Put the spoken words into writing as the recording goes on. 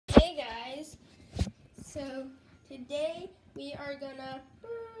So today we are gonna.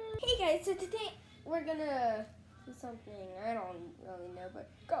 Hey guys, so today we're gonna do something I don't really know, but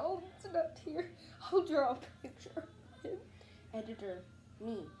Colin's not here. I'll draw a picture of him. Editor,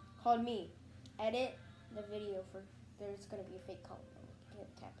 called me. Edit the video for. There's gonna be a fake Colin. I'm gonna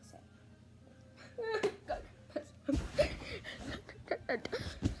tap his head.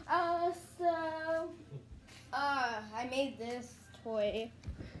 I made this toy.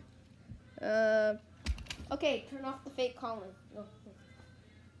 Okay, turn off the fake Colin. No.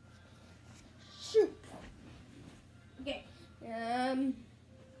 Shoot. Okay.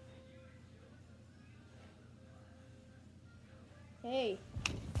 Hey.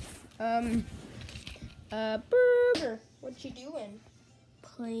 Burger. What you doing?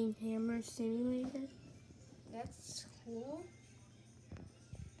 Playing Hammer Simulator. That's cool.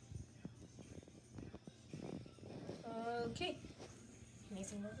 Okay.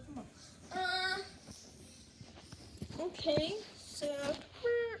 Amazing. Okay, so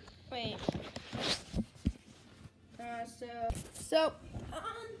wait. I'm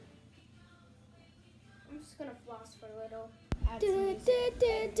just gonna floss for a little. Add some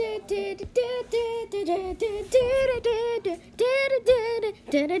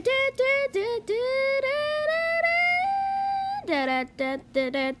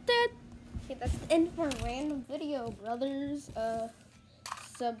Okay, that's the end of our random video, brothers.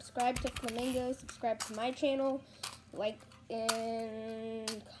 Subscribe to Flamingo, subscribe to my channel, like the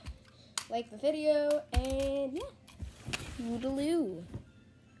video, and yeah, toodaloo.